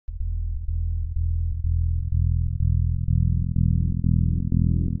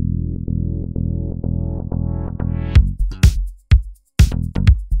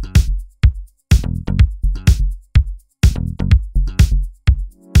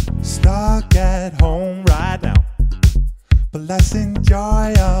stuck at home right now, but let's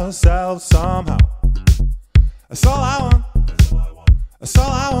enjoy ourselves somehow. That's all I want. That's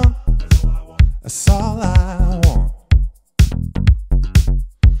all I want. That's all I want.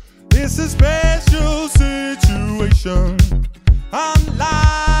 It's a special situation,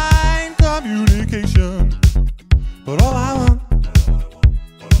 online communication, but all I want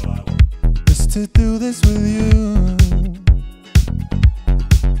is to do this with you.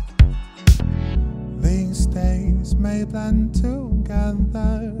 These days may blend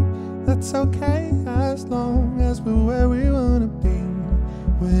together. That's okay as long as we're where we wanna be.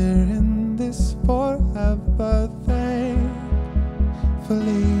 We're in this forever thankfully.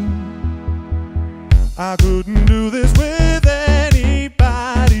 I couldn't do this with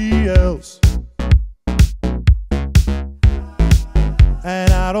anybody else,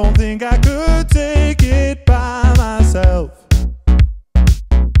 and I don't think I could take it by myself.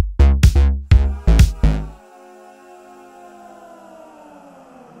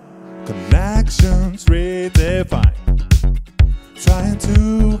 Connections redefined, trying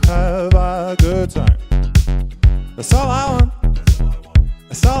to have a good time. That's all I want.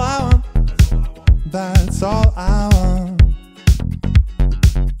 That's all I want. That's all I want.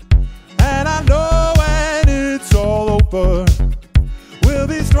 And I know when it's all over, we'll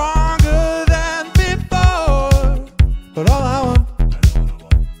be stronger than before. But all I want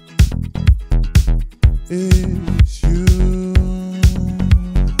is you.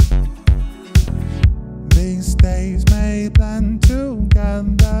 These days may blend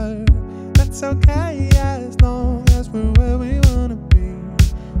together. That's okay